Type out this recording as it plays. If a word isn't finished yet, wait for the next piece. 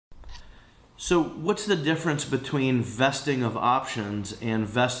So what's the difference between vesting of options and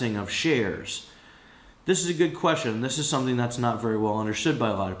vesting of shares? This is a good question. This is something that's not very well understood by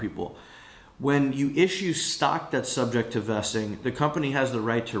a lot of people. When you issue stock that's subject to vesting, the company has the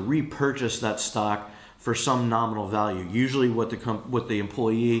right to repurchase that stock for some nominal value, usually what the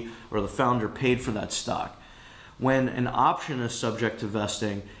employee or the founder paid for that stock. When an option is subject to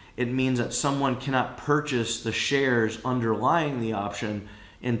vesting, it means that someone cannot purchase the shares underlying the option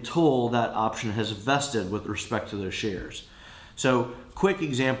until that option has vested with respect to those shares. So, quick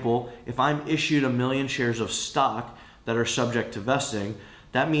example, if I'm issued 1 million shares of stock that are subject to vesting,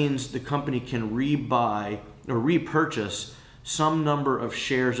 that means the company can rebuy or repurchase some number of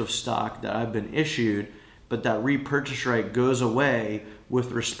shares of stock that I've been issued, but that repurchase right goes away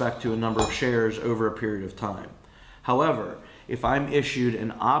with respect to a number of shares over a period of time. However, if I'm issued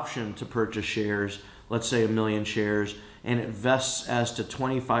an option to purchase shares, let's say 1 million shares, and it vests as to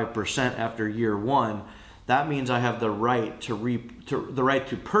 25% after year 1, that means I have the right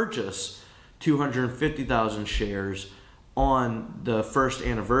to purchase 250,000 shares on the first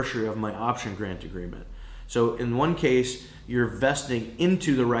anniversary of my option grant agreement. So in one case, you're vesting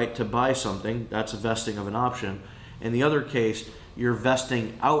into the right to buy something, that's a vesting of an option. In the other case, you're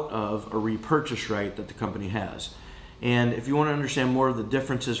vesting out of a repurchase right that the company has. And if you want to understand more of the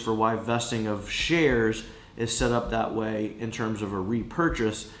differences for why vesting of shares is set up that way in terms of a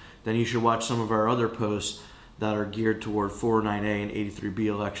repurchase, then you should watch some of our other posts that are geared toward 409A and 83B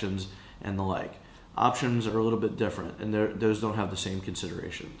elections and the like. Options are a little bit different, and those don't have the same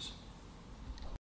considerations.